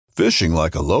Fishing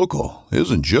like a local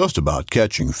isn't just about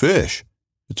catching fish.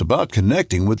 It's about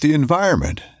connecting with the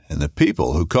environment and the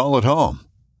people who call it home.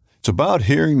 It's about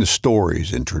hearing the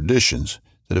stories and traditions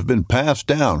that have been passed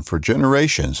down for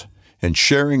generations and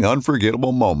sharing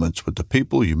unforgettable moments with the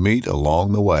people you meet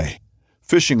along the way.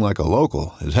 Fishing like a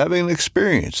local is having an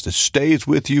experience that stays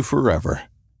with you forever.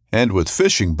 And with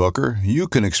Fishing Booker, you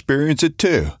can experience it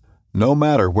too, no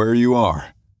matter where you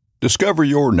are. Discover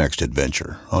your next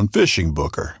adventure on Fishing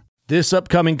Booker. This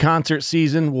upcoming concert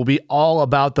season will be all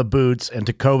about the boots, and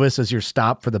Tecovas is your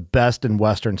stop for the best in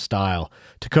Western style.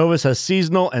 Tecovas has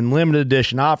seasonal and limited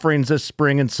edition offerings this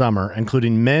spring and summer,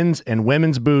 including men's and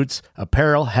women's boots,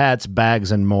 apparel, hats,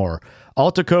 bags, and more.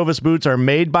 All Tecovas boots are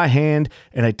made by hand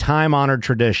in a time-honored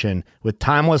tradition with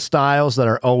timeless styles that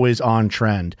are always on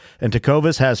trend. And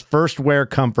Tecovas has first wear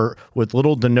comfort with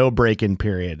little to no break-in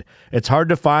period. It's hard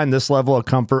to find this level of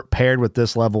comfort paired with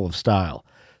this level of style.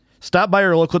 Stop by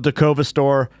your local Tecovas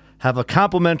store, have a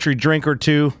complimentary drink or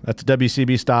two, that's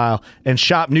WCB style, and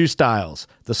shop new styles.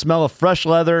 The smell of fresh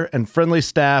leather and friendly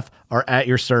staff are at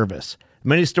your service.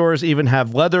 Many stores even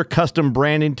have leather custom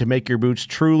branding to make your boots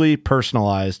truly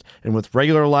personalized. And with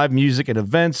regular live music and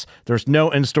events, there's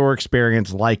no in-store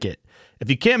experience like it.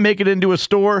 If you can't make it into a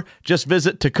store, just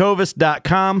visit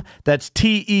tecovas.com. That's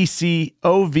TECOVAS.com.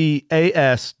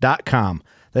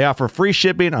 They offer free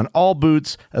shipping on all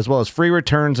boots, as well as free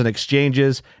returns and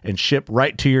exchanges, and ship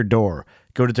right to your door.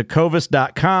 Go to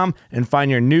tecovas.com and find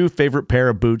your new favorite pair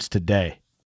of boots today.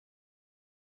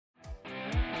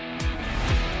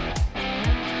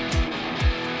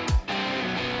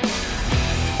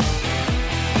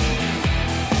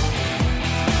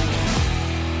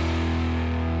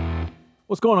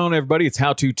 What's going on, everybody? It's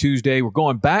How To Tuesday. We're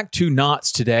going back to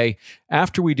knots today.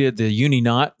 After we did the uni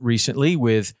knot recently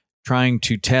with trying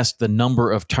to test the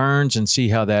number of turns and see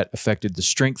how that affected the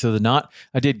strength of the knot,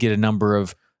 I did get a number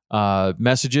of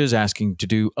messages asking to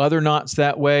do other knots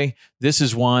that way. This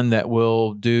is one that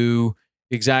will do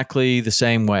exactly the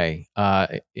same way.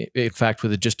 In fact,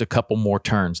 with just a couple more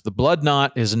turns. The blood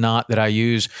knot is a knot that I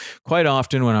use quite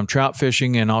often when I'm trout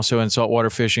fishing and also in saltwater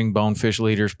fishing, bonefish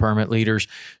leaders, permit leaders,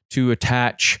 to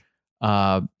attach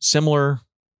similar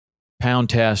pound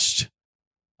test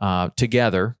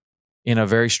together in a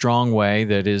very strong way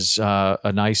that is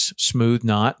a nice smooth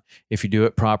knot if you do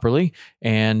it properly.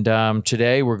 And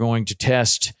today we're going to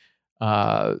test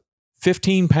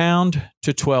 15 pound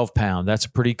to 12 pound. That's a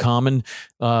pretty common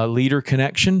leader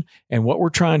connection. And what we're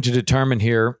trying to determine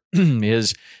here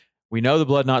is, we know the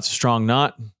blood knot's a strong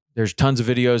knot. There's tons of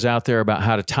videos out there about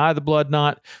how to tie the blood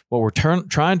knot. What we're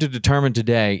trying to determine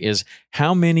today is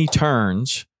how many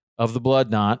turns of the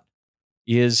blood knot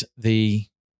is the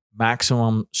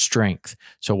maximum strength.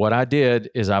 So what I did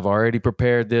is I've already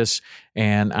prepared this,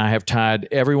 and I have tied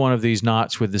every one of these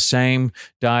knots with the same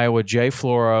Daiwa J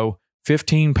Fluoro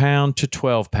 15 pound to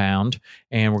 12 pound.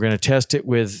 And we're going to test it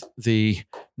with the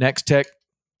Nex-Tech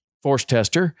force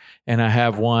tester. And I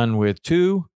have one with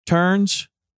 2 turns.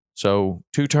 So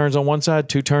 2 turns on one side,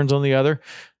 2 turns on the other,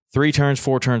 3 turns,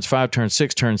 4 turns, 5 turns,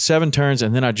 6 turns, 7 turns.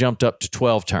 And then I jumped up to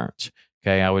 12 turns.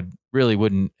 Okay, I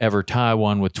wouldn't ever tie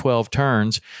one with 12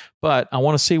 turns, but I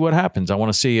want to see what happens. I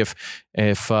want to see if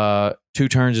 2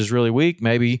 turns is really weak.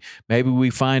 Maybe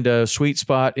we find a sweet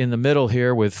spot in the middle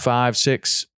here with 5,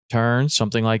 6 turns,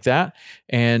 something like that,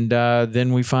 and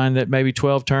then we find that maybe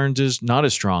 12 turns is not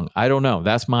as strong. I don't know.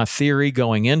 That's my theory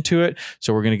going into it.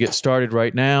 So we're going to get started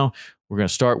right now. We're going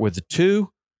to start with the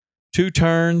 2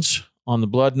 turns on the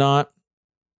blood knot.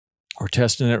 We're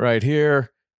testing it right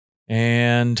here,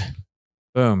 and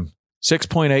boom,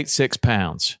 6.86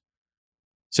 pounds.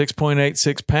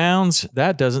 6.86 pounds,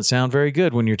 that doesn't sound very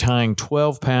good when you're tying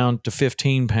 12 pound to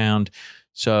 15 pound.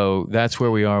 So that's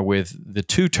where we are with the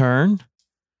 2 turn.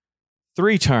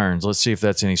 3 turns, let's see if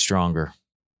that's any stronger.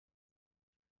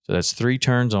 So that's 3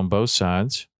 turns on both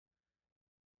sides.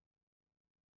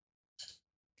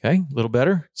 Okay, a little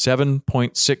better.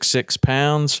 7.66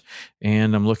 pounds.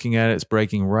 And I'm looking at it, it's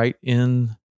breaking right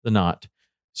in the knot.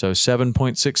 So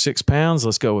 7.66 pounds.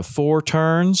 Let's go with 4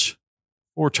 turns.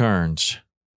 4 turns.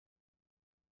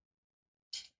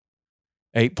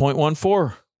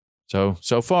 8.14.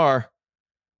 So far,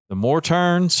 the more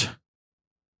turns,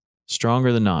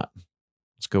 stronger the knot.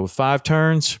 Let's go with 5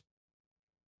 turns.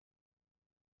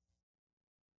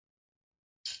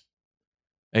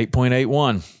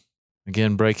 8.81.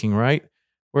 Again, breaking right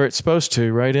where it's supposed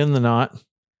to, right in the knot.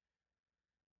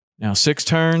 Now 6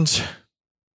 turns.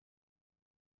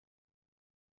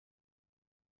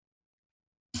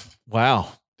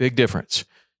 Wow, big difference.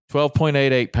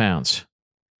 12.88 pounds.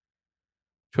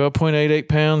 12.88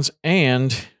 pounds,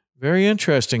 and very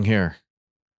interesting here.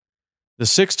 The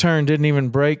 6 turn didn't even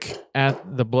break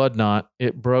at the blood knot.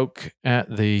 It broke at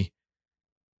the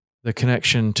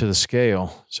connection to the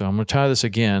scale. So I'm going to tie this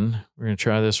again. We're going to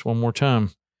try this one more time.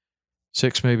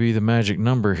 6 may be the magic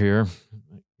number here.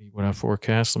 Might be what I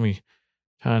forecast. Let me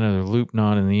tie another loop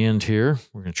knot in the end here.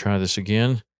 We're going to try this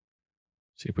again.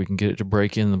 See if we can get it to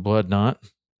break in the blood knot.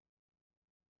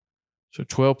 So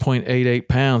 12.88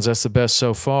 pounds. That's the best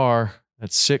so far.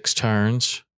 That's 6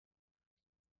 turns.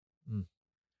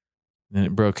 Then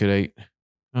it broke at 8.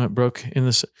 It broke in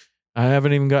this. I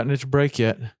haven't even gotten it to break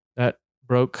yet. That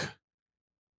broke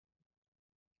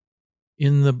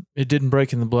in the. It didn't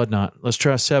break in the blood knot. Let's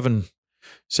try 7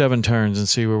 turns and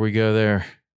see where we go there.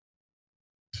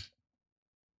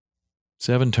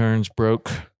 7 turns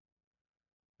broke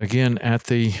again at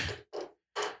the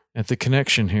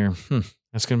connection here.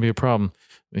 That's going to be a problem.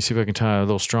 Let me see if I can tie a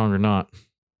little stronger knot.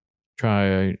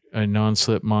 Try a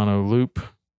non-slip mono loop.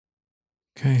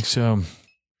 Okay, so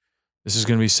this is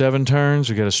going to be 7 turns.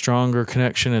 We got a stronger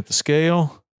connection at the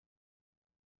scale.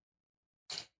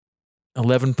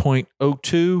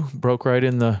 11.02 broke right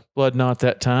in the blood knot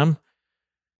that time.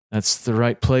 That's the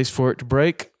right place for it to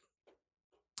break.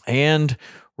 And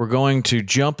we're going to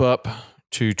jump up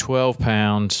to 12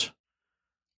 pounds.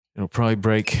 It'll probably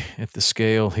break at the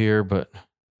scale here, but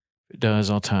if it does,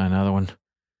 I'll tie another one.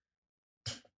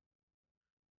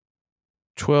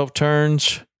 12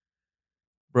 turns.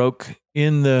 Broke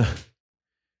in the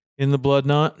blood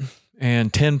knot,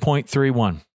 and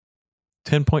 10.31.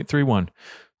 10.31.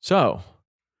 So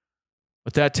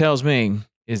what that tells me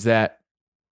is that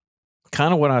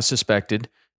kind of what I suspected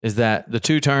is that the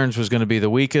 2 turns was going to be the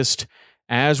weakest.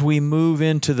 As we move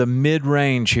into the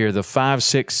mid-range here, the 5,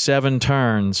 6, 7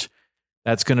 turns,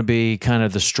 that's going to be kind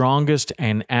of the strongest.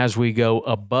 And as we go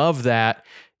above that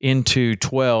into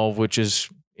 12, which is,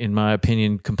 in my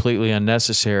opinion, completely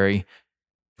unnecessary,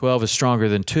 12 is stronger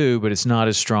than 2, but it's not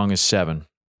as strong as 7.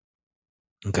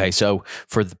 Okay, so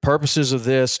for the purposes of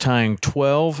this, tying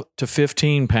 12 to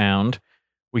 15 pound,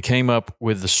 we came up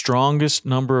with the strongest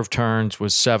number of turns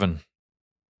was 7.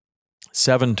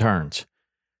 7 turns.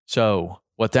 So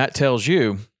what that tells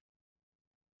you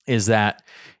is that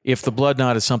if the blood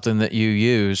knot is something that you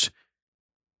use,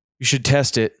 you should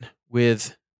test it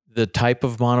with the type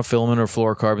of monofilament or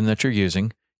fluorocarbon that you're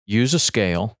using. Use a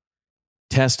scale.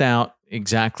 Test out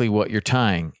exactly what you're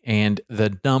tying, and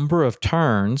the number of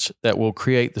turns that will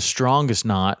create the strongest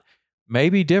knot may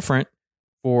be different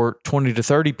for 20 to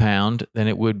 30 pound than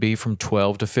it would be from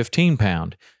 12 to 15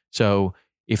 pound. So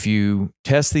if you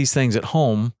test these things at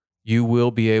home, you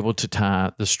will be able to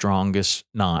tie the strongest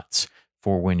knots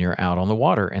for when you're out on the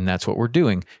water, and that's what we're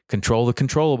doing. Control the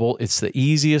controllable. It's the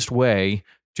easiest way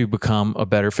to become a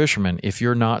better fisherman. If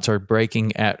your knots are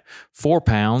breaking at 4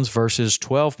 pounds versus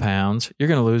 12 pounds, you're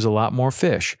going to lose a lot more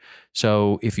fish.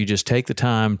 So if you just take the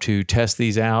time to test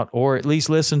these out, or at least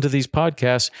listen to these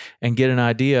podcasts and get an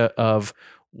idea of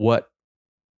what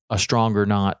a stronger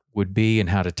knot would be and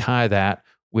how to tie that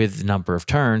with the number of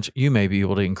turns, you may be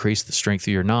able to increase the strength of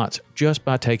your knots just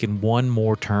by taking 1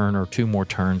 more turn or 2 more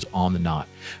turns on the knot.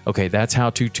 Okay, that's How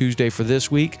To Tuesday for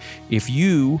this week. If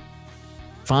you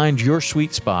find your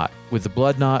sweet spot with the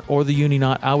blood knot or the uni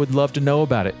knot, I would love to know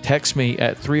about it. Text me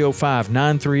at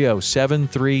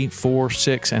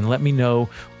 305-930-7346 and let me know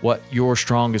what your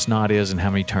strongest knot is and how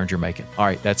many turns you're making. All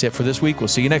right, that's it for this week. We'll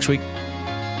see you next week.